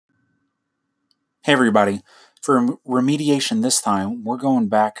Hey everybody, for remediation this time, we're going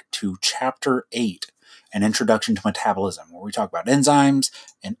back to Chapter 8, An Introduction to Metabolism, where we talk about enzymes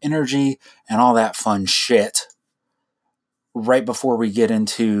and energy and all that fun shit right before we get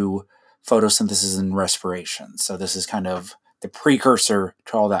into photosynthesis and respiration. So this is kind of the precursor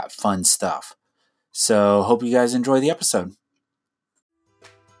to all that fun stuff. So hope you guys enjoy the episode.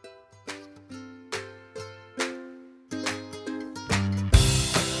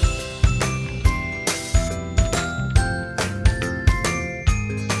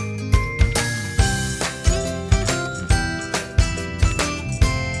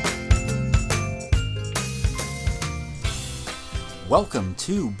 Welcome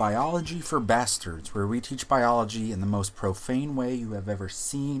to Biology for Bastards, where we teach biology in the most profane way you have ever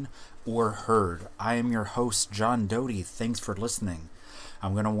seen or heard. I am your host, John Doty. Thanks for listening.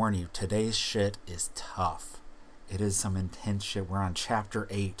 I'm going to warn you, today's shit is tough. It is some intense shit. We're on Chapter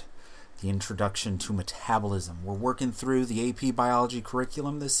 8, the Introduction to Metabolism. We're working through the AP Biology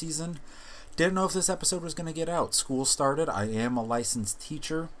curriculum this season. Didn't know if this episode was going to get out. School started. I am a licensed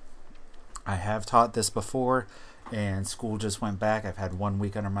teacher. I have taught this before. And school just went back. I've had 1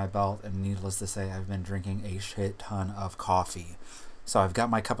 week under my belt, and needless to say, I've been drinking a shit ton of coffee. So I've got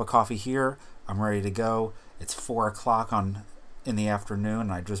my cup of coffee here. I'm ready to go. It's 4 o'clock in the afternoon,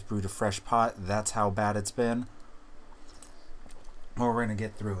 and I just brewed a fresh pot. That's how bad it's been. Well, we're going to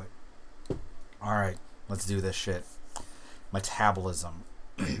get through it. All right, let's do this shit. Metabolism.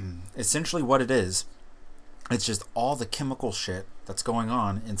 Essentially what it is, it's just all the chemical shit that's going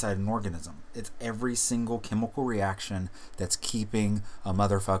on inside an organism. It's every single chemical reaction that's keeping a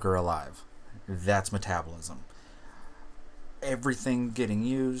motherfucker alive. That's metabolism. Everything getting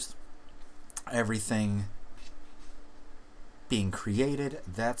used, everything being created,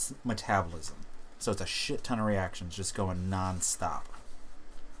 that's metabolism. So it's a shit ton of reactions just going non-stop.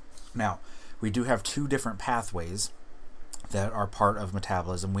 Now, we do have two different pathways that are part of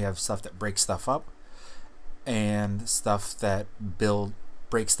metabolism. We have stuff that breaks stuff up, and stuff that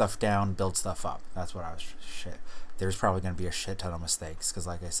break stuff down, build stuff up. That's what I was shit. There's probably going to be a shit ton of mistakes because,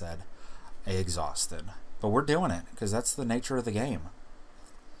 like I said, I exhausted. But we're doing it because that's the nature of the game.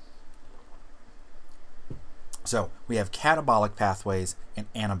 So we have catabolic pathways and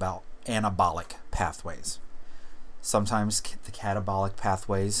anabolic pathways. Sometimes the catabolic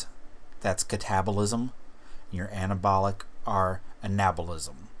pathways, that's catabolism. Your anabolic are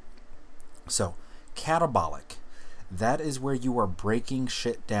anabolism. So catabolic, that is where you are breaking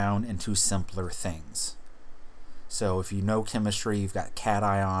shit down into simpler things. So if you know chemistry, you've got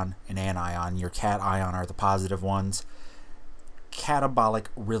cation and anion. Your cation are the positive ones. Catabolic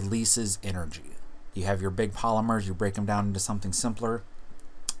releases energy. You have your big polymers, you break them down into something simpler.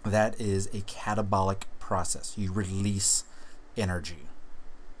 That is a catabolic process. You release energy.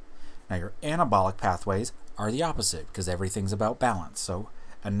 Now your anabolic pathways are the opposite because everything's about balance. So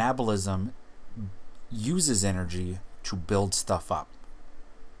anabolism uses energy to build stuff up.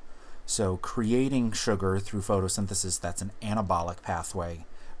 So creating sugar through photosynthesis, that's an anabolic pathway.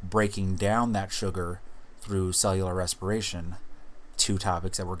 Breaking down that sugar through cellular respiration, two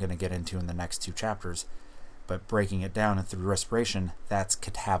topics that we're going to get into in the next two chapters. But breaking it down and through respiration, that's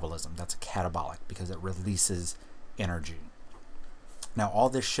catabolism. That's a catabolic because it releases energy. Now all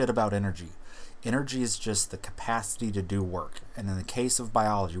this shit about energy is just the capacity to do work. And in the case of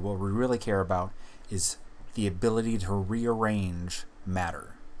biology, what we really care about is the ability to rearrange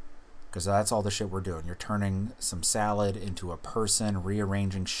matter. Because that's all the shit we're doing. You're turning some salad into a person,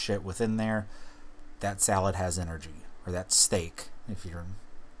 rearranging shit within there. That salad has energy. Or that steak, if you're,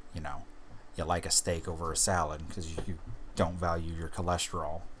 you like a steak over a salad because you don't value your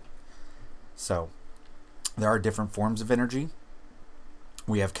cholesterol. So, there are different forms of energy.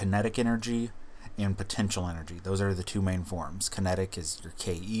 We have kinetic energy and potential energy. Those are the two main forms. Kinetic is your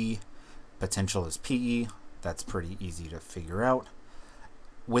Ke. Potential is Pe. That's pretty easy to figure out.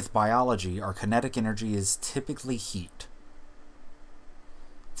 With biology, our kinetic energy is typically heat.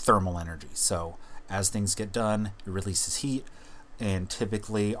 Thermal energy. So as things get done, it releases heat. And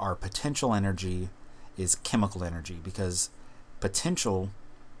typically our potential energy is chemical energy because potential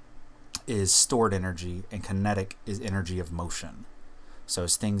is stored energy and kinetic is energy of motion. So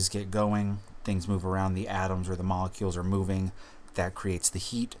as things get going, things move around, the atoms or the molecules are moving. That creates the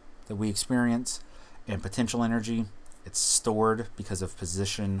heat that we experience. And potential energy, it's stored because of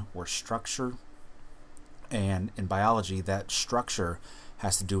position or structure. And in biology, that structure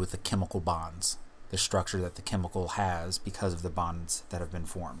has to do with the chemical bonds, the structure that the chemical has because of the bonds that have been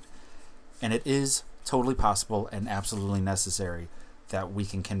formed. And it is totally possible and absolutely necessary that we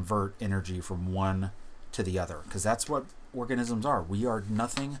can convert energy from one to the other, because that's what organisms are. We are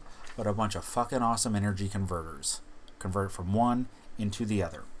nothing but a bunch of fucking awesome energy converters. Convert from one into the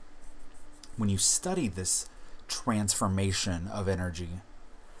other. When you study this transformation of energy,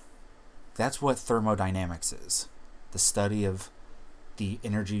 that's what thermodynamics is. The study of the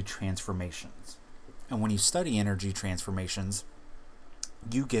energy transformations. And when you study energy transformations,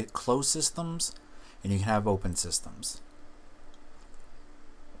 you get closed systems and you can have open systems.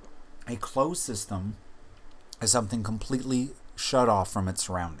 A closed system is something completely shut off from its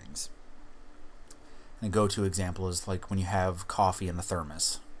surroundings. And a go-to example is like when you have coffee in the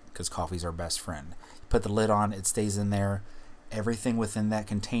thermos, because coffee's our best friend. You put the lid on, it stays in there. Everything within that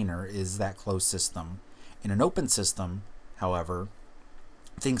container is that closed system. In an open system, however,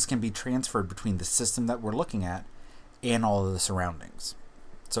 things can be transferred between the system that we're looking at and all of the surroundings.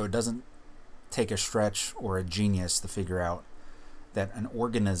 So it doesn't take a stretch or a genius to figure out that an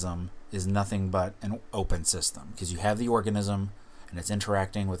organism is nothing but an open system, because you have the organism and it's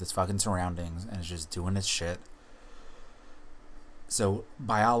interacting with its fucking surroundings and it's just doing its shit. So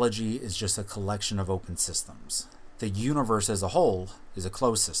biology is just a collection of open systems. The universe as a whole is a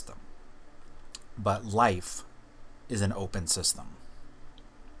closed system, but life is an open system.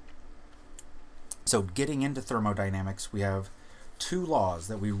 So getting into thermodynamics, we have two laws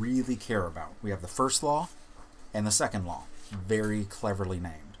that we really care about. We have the first law and the second law, very cleverly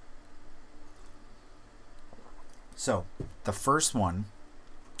named. So the first one,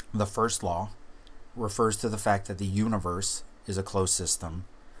 the first law, refers to the fact that the universe is a closed system,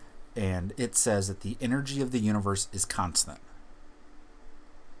 and it says that the energy of the universe is constant.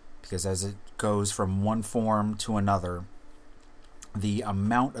 Because as it goes from one form to another, the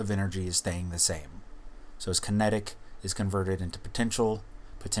amount of energy is staying the same. So as kinetic is converted into potential,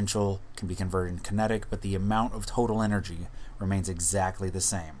 potential can be converted into kinetic, but the amount of total energy remains exactly the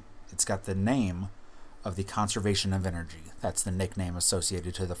same. It's got the name of the conservation of energy. That's the nickname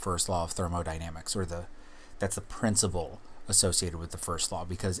associated to the first law of thermodynamics, or that's the principle associated with the first law,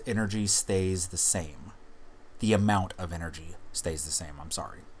 because energy stays the same. The amount of energy stays the same, I'm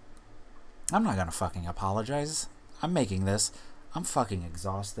sorry. I'm not gonna fucking apologize. I'm making this. I'm fucking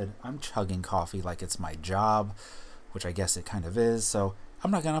exhausted. I'm chugging coffee like it's my job, which I guess it kind of is, so I'm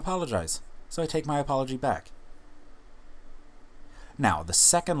not gonna apologize. So I take my apology back. Now, the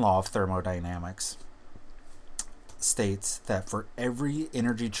second law of thermodynamics states that for every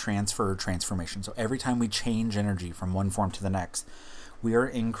energy transfer or transformation, so every time we change energy from one form to the next, we are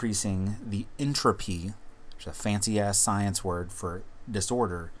increasing the entropy, which is a fancy-ass science word for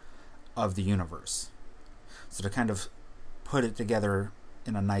disorder, of the universe. So to kind of put it together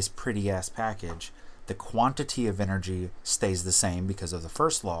in a nice, pretty-ass package, the quantity of energy stays the same because of the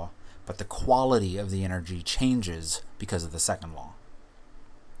first law, but the quality of the energy changes because of the second law.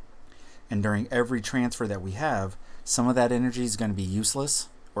 And during every transfer that we have, some of that energy is going to be useless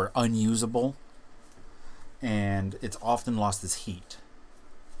or unusable, and it's often lost as heat.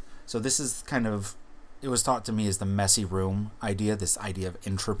 So this is kind of, it was taught to me as the messy room idea, this idea of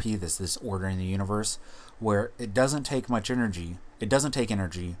entropy, this order in the universe, where it doesn't take much energy. It doesn't take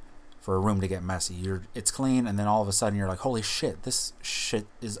energy for a room to get messy. It's clean, and then all of a sudden you're like, holy shit, this shit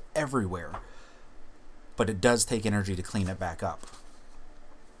is everywhere. But it does take energy to clean it back up.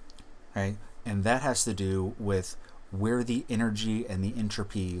 Okay? And that has to do with where the energy and the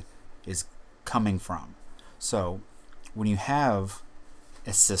entropy is coming from. So when you have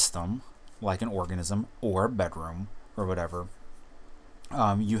a system like an organism or a bedroom or whatever,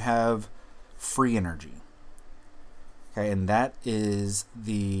 you have free energy. Okay, and that is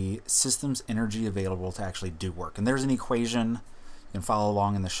the system's energy available to actually do work. And there's an equation, you can follow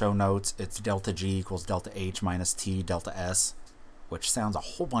along in the show notes. It's delta G equals delta H minus T delta S, which sounds a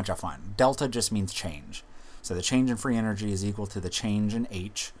whole bunch of fun. Delta just means change. So the change in free energy is equal to the change in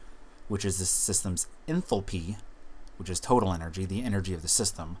H, which is the system's enthalpy, which is total energy, the energy of the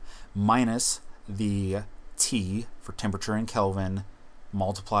system, minus the T for temperature in Kelvin,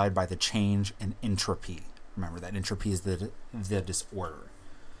 multiplied by the change in entropy. Remember that entropy is the disorder.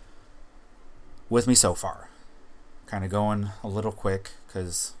 With me so far? Kind of going a little quick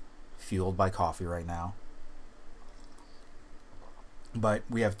because fueled by coffee right now. But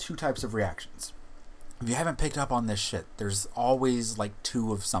we have two types of reactions. If you haven't picked up on this shit, there's always like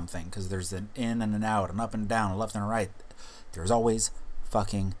two of something, because there's an in and an out, an up and down, a left and a right. There's always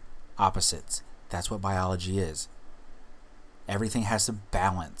fucking opposites. That's what biology is. Everything has to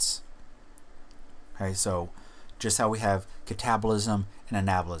balance. Okay, so just how we have catabolism and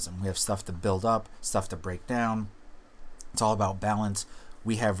anabolism. We have stuff to build up, stuff to break down. It's all about balance.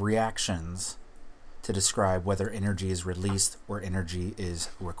 We have reactions to describe whether energy is released or energy is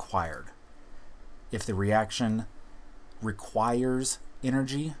required. If the reaction requires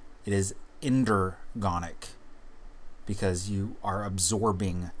energy, it is endergonic, because you are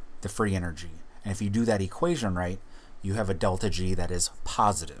absorbing the free energy. And if you do that equation right, you have a delta G that is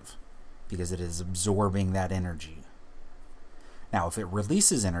positive, because it is absorbing that energy. Now, if it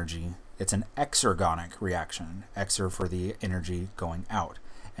releases energy, it's an exergonic reaction. Exer for the energy going out.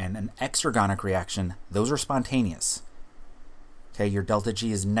 And an exergonic reaction, those are spontaneous. Okay, your delta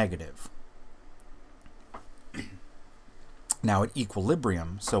G is negative. Now at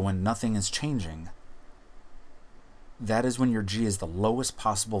equilibrium, so when nothing is changing, that is when your G is the lowest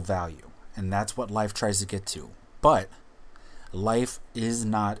possible value. And that's what life tries to get to. But life is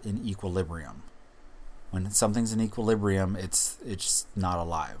not in equilibrium. When something's in equilibrium, it's not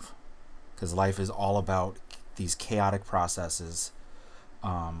alive. Because life is all about these chaotic processes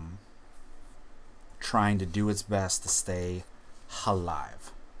trying to do its best to stay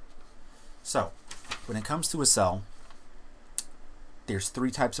alive. So, when it comes to a cell, there's 3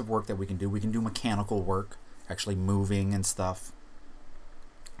 types of work that we can do. We can do mechanical work, actually moving and stuff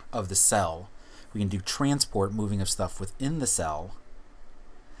of the cell. We can do transport, moving of stuff within the cell.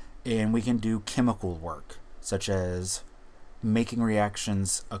 And we can do chemical work, such as making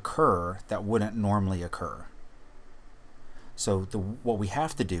reactions occur that wouldn't normally occur. So what we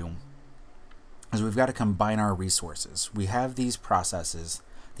have to do is we've got to combine our resources. We have these processes,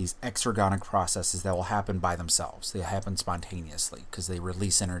 these exergonic processes that will happen by themselves. They happen spontaneously because they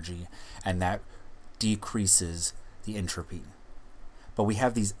release energy, and that decreases the entropy. But we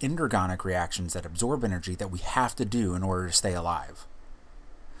have these endergonic reactions that absorb energy that we have to do in order to stay alive.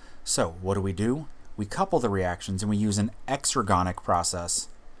 So what do? We couple the reactions and we use an exergonic process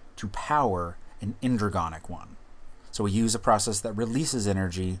to power an endergonic one. So we use a process that releases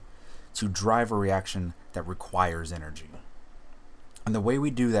energy to drive a reaction that requires energy. And the way we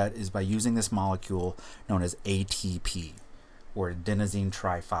do that is by using this molecule known as ATP, or adenosine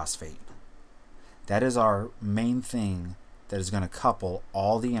triphosphate. That is our main thing that is going to couple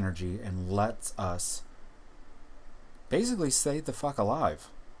all the energy and lets us basically stay the fuck alive.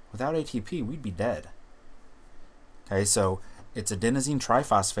 Without ATP, we'd be dead. Okay, so it's adenosine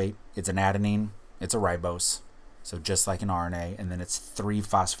triphosphate, it's an adenine, it's a ribose, so just like an RNA, and then it's 3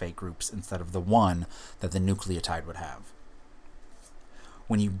 phosphate groups instead of the 1 that the nucleotide would have.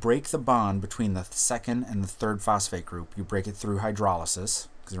 When you break the bond between the 2nd and the 3rd phosphate group, you break it through hydrolysis,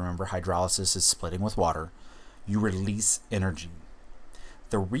 because remember, hydrolysis is splitting with water, you release energy.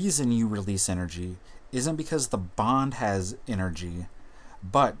 The reason you release energy isn't because the bond has energy,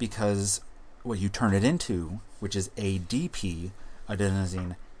 but because what you turn it into, which is ADP,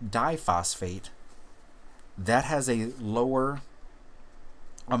 adenosine diphosphate, that has a lower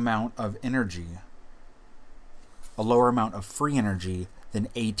amount of energy, a lower amount of free energy than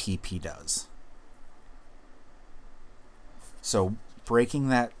ATP does. So breaking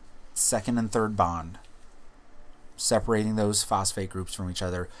that 2nd and 3rd bond, separating those phosphate groups from each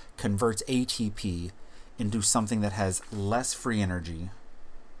other, converts ATP into something that has less free energy,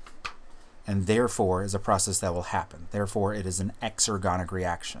 and therefore is a process that will happen. Therefore, it is an exergonic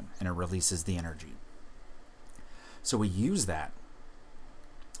reaction, and it releases the energy. So we use that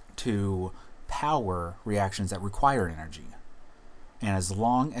to power reactions that require energy. And as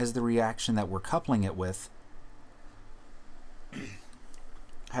long as the reaction that we're coupling it with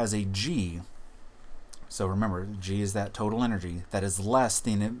has a G, so remember, G is that total energy, that is less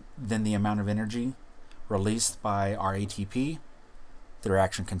than the amount of energy released by our ATP, the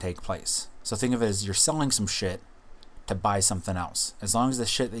reaction can take place. So think of it as you're selling some shit to buy something else. As long as the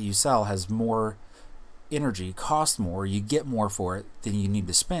shit that you sell has more energy, costs more, you get more for it than you need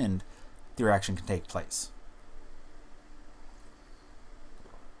to spend, the reaction can take place.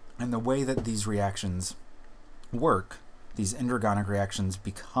 And the way that these reactions work, these endergonic reactions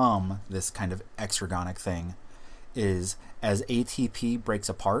become this kind of exergonic thing, is as ATP breaks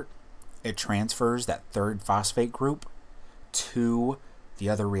apart, it transfers that 3rd phosphate group to the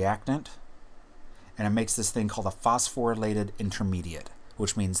other reactant, and it makes this thing called a phosphorylated intermediate,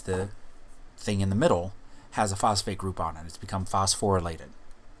 which means the thing in the middle has a phosphate group on it. It's become phosphorylated.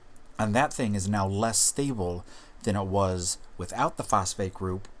 And that thing is now less stable than it was without the phosphate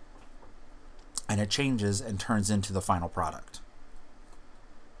group, and it changes and turns into the final product.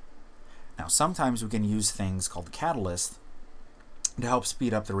 Now, sometimes we can use things called the catalyst to help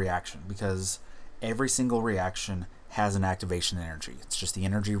speed up the reaction, because every single reaction has an activation energy. It's just the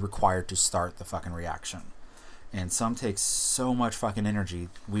energy required to start the fucking reaction. And some takes so much fucking energy,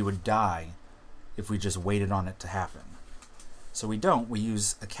 we would die if we just waited on it to happen. So we don't. We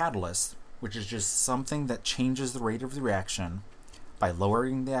use a catalyst, which is just something that changes the rate of the reaction by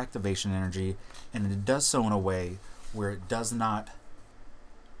lowering the activation energy, and it does so in a way where it does not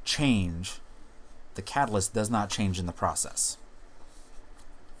change, the catalyst does not change in the process.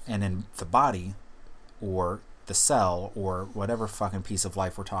 And in the body, or the cell, or whatever fucking piece of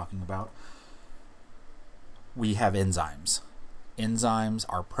life we're talking about, we have enzymes. Enzymes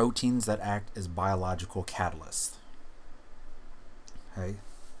are proteins that act as biological catalysts. Okay?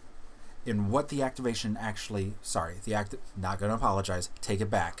 And what the activation actually... not going to apologize. Take it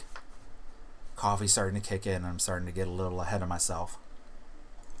back. Coffee's starting to kick in. I'm starting to get a little ahead of myself.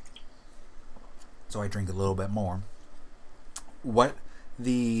 So I drink a little bit more. What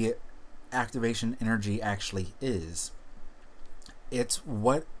the activation energy actually is, it's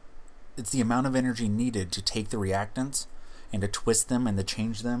the amount of energy needed to take the reactants and to twist them and to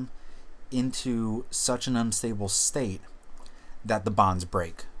change them into such an unstable state that the bonds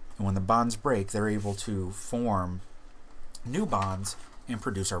break. And when the bonds break, they're able to form new bonds and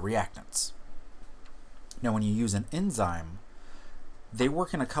produce our reactants. Now, when you use an enzyme, they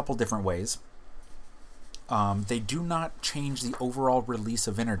work in a couple different ways. They do not change the overall release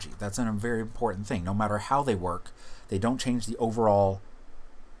of energy. That's a very important thing. No matter how they work, they don't change the overall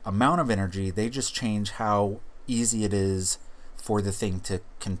amount of energy. They just change how easy it is for the thing to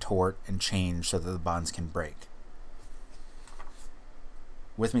contort and change so that the bonds can break.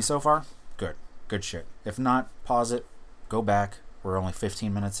 With me so far? Good. Good shit. If not, pause it, go back. We're only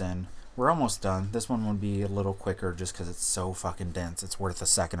 15 minutes in. We're almost done. This one will be a little quicker just because it's so fucking dense. It's worth a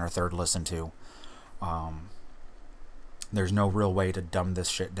second or third listen to. There's no real way to dumb this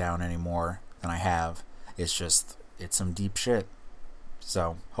shit down anymore than I have. It's some deep shit.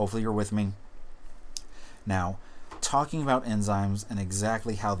 So, hopefully you're with me. Now, talking about enzymes and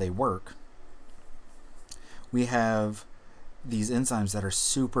exactly how they work, we have these enzymes that are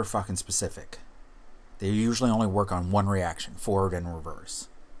super fucking specific. They usually only work on one reaction, forward and reverse.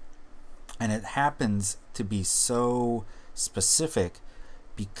 And it happens to be so specific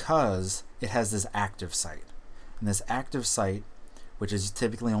because it has this active site. And this active site, which is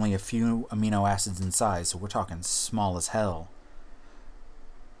typically only a few amino acids in size, so we're talking small as hell,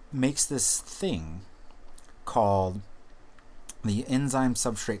 makes this thing called the enzyme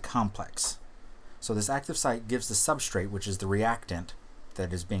substrate complex. So this active site gives the substrate, which is the reactant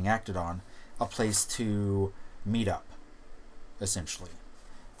that is being acted on, a place to meet up, essentially.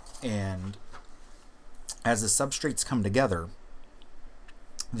 And as the substrates come together,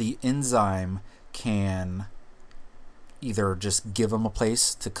 the enzyme can either just give them a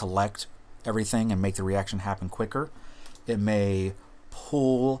place to collect everything and make the reaction happen quicker. It may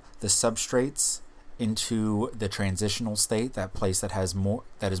pull the substrates into the transitional state, that place that is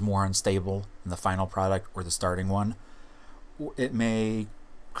more unstable than the final product or the starting one. It may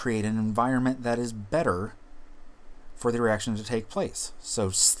create an environment that is better for the reaction to take place.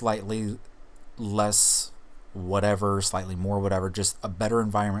 So slightly less whatever, slightly more whatever, just a better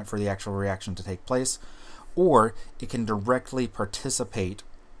environment for the actual reaction to take place. Or it can directly participate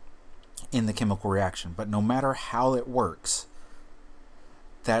in the chemical reaction. But no matter how it works,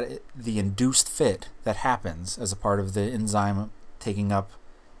 the induced fit that happens as a part of the enzyme taking up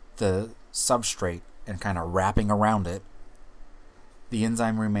the substrate and kind of wrapping around it, the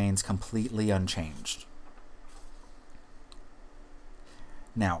enzyme remains completely unchanged.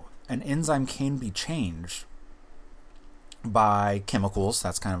 Now, an enzyme can be changed by chemicals.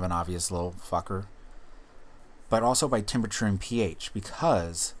 That's kind of an obvious little fucker. But also by temperature and pH,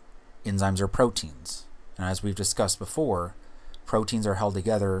 because enzymes are proteins. And as we've discussed before, proteins are held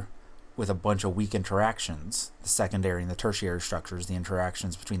together with a bunch of weak interactions, the secondary and the tertiary structures, the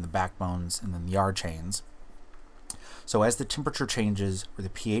interactions between the backbones and then the yard chains. So as the temperature changes or the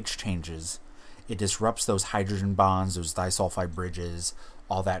pH changes, it disrupts those hydrogen bonds, those disulfide bridges,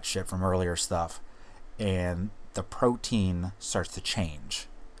 all that shit from earlier stuff, and the protein starts to change.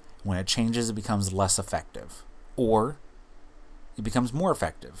 When it changes, it becomes less effective, or it becomes more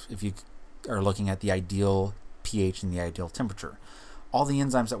effective if you are looking at the ideal pH and the ideal temperature. All the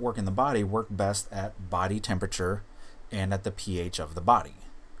enzymes that work in the body work best at body temperature and at the pH of the body.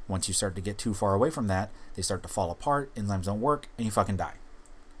 Once you start to get too far away from that, they start to fall apart, enzymes don't work, and you fucking die.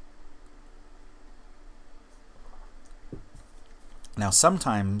 Now,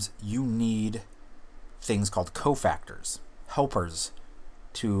 sometimes you need things called cofactors, helpers,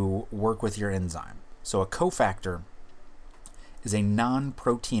 to work with your enzyme. So a cofactor is a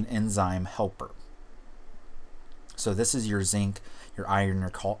non-protein enzyme helper. So this is your zinc, your iron,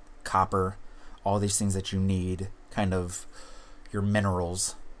 your copper, all these things that you need, kind of your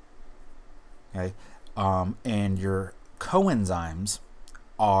minerals. Okay, and your coenzymes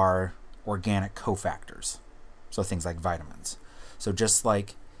are organic cofactors. So things like vitamins. So just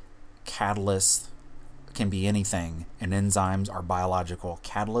like catalysts can be anything, and enzymes are biological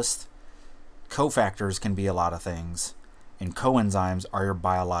catalysts. Cofactors can be a lot of things, and coenzymes are your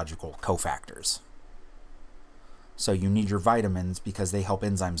biological cofactors. So you need your vitamins because they help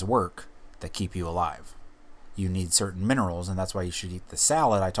enzymes work that keep you alive. You need certain minerals, and that's why you should eat the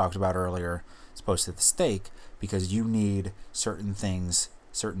salad I talked about earlier as opposed to the steak, because you need certain things,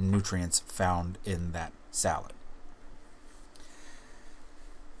 certain nutrients found in that salad.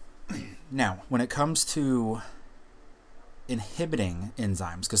 Now, when it comes to inhibiting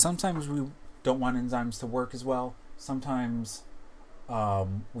enzymes, because sometimes we don't want enzymes to work as well, sometimes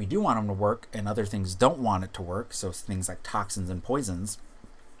we do want them to work and other things don't want it to work, so things like toxins and poisons,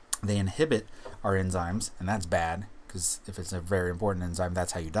 they inhibit our enzymes, and that's bad, because if it's a very important enzyme,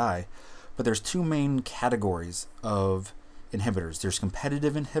 that's how you die. But there's two main categories of inhibitors. There's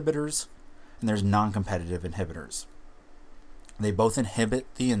competitive inhibitors, and there's non-competitive inhibitors. They both inhibit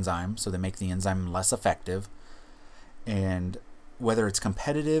the enzyme, so they make the enzyme less effective, and whether it's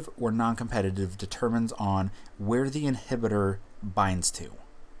competitive or non-competitive determines on where the inhibitor binds to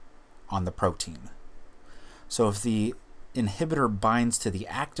on the protein. So if the inhibitor binds to the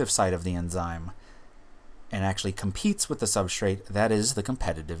active site of the enzyme and actually competes with the substrate, that is the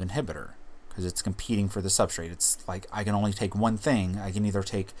competitive inhibitor, because it's competing for the substrate. It's like, I can only take one thing. I can either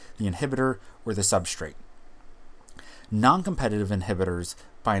take the inhibitor or the substrate. Non-competitive inhibitors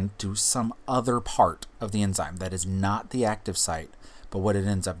bind to some other part of the enzyme that is not the active site, but what it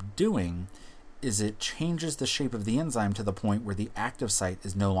ends up doing is it changes the shape of the enzyme to the point where the active site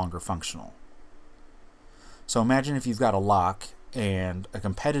is no longer functional. So imagine if you've got a lock, and a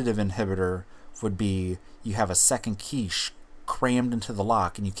competitive inhibitor would be you have a second key crammed into the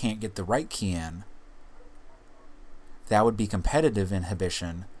lock and you can't get the right key in. That would be competitive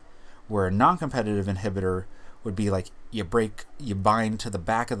inhibition, where a non-competitive inhibitor would be like you bind to the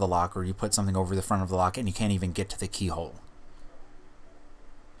back of the lock, or you put something over the front of the lock and you can't even get to the keyhole.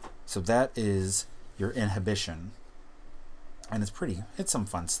 So that is your inhibition. And it's some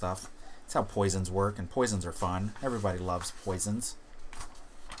fun stuff. It's how poisons work, and poisons are fun. Everybody loves poisons.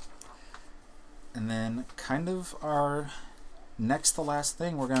 And then kind of our next to last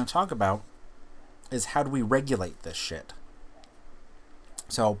thing we're going to talk about is how do we regulate this shit.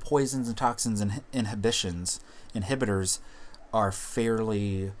 So poisons and toxins and inhibitors are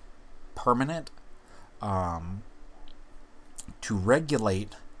fairly permanent. To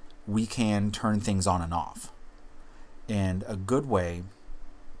regulate, we can turn things on and off. And a good way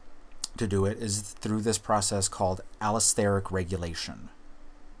to do it is through this process called allosteric regulation.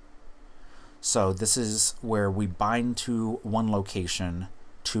 So this is where we bind to one location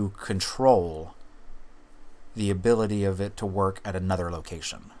to control the ability of it to work at another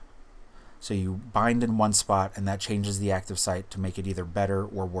location. So you bind in one spot, and that changes the active site to make it either better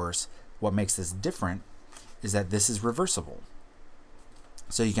or worse. What makes this different is that this is reversible.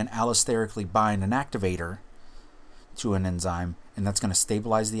 So you can allosterically bind an activator to an enzyme, and that's going to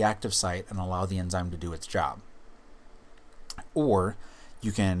stabilize the active site and allow the enzyme to do its job. Or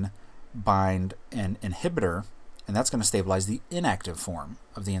you can bind an inhibitor, and that's going to stabilize the inactive form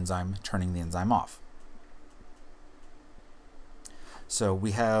of the enzyme, turning the enzyme off. So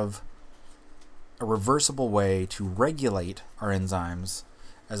we have a reversible way to regulate our enzymes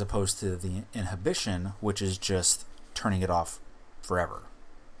as opposed to the inhibition, which is just turning it off forever.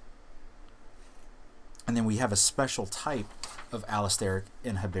 And then we have a special type of allosteric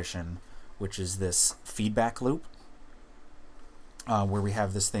inhibition, which is this feedback loop, where we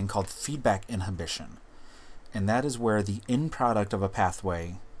have this thing called feedback inhibition. And that is where the end product of a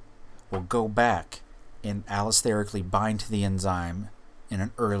pathway will go back and allosterically bind to the enzyme in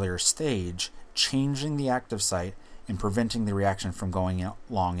an earlier stage, changing the active site and preventing the reaction from going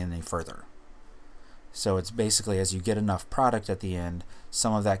along any further. So it's basically, as you get enough product at the end,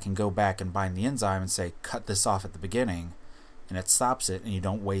 some of that can go back and bind the enzyme and say, cut this off at the beginning, and it stops it, and you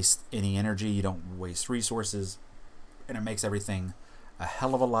don't waste any energy, you don't waste resources, and it makes everything a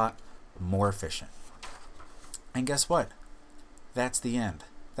hell of a lot more efficient. And guess what? That's the end.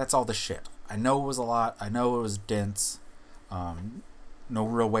 That's all the shit. I know it was a lot. I know it was dense. No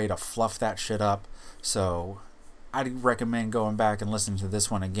real way to fluff that shit up. So I'd recommend going back and listening to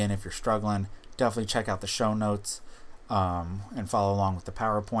this one again if you're struggling. Definitely check out the show notes and follow along with the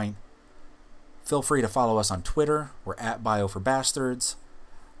PowerPoint. Feel free to follow us on Twitter. We're at Bio4Bastards.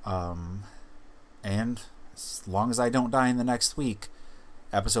 And as long as I don't die in the next week,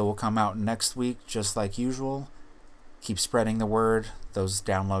 episode will come out next week just like usual. Keep spreading the word. Those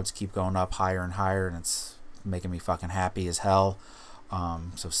downloads keep going up higher and higher, and it's making me fucking happy as hell.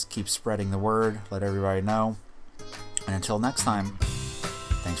 So keep spreading the word. Let everybody know. And until next time,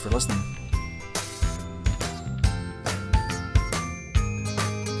 thanks for listening.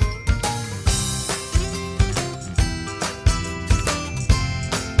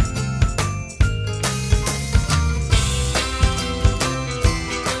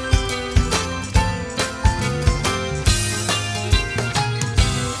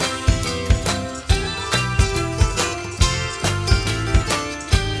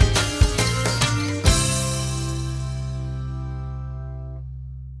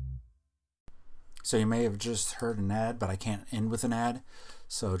 So you may have just heard an ad, but I can't end with an ad.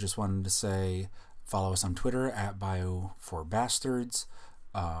 So just wanted to say follow us on Twitter at Bio4Bastards.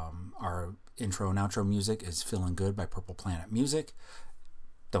 Our intro and outro music is Feeling Good by Purple Planet Music.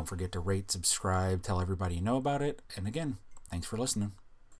 Don't forget to rate, subscribe, tell everybody you know about it. And again, thanks for listening.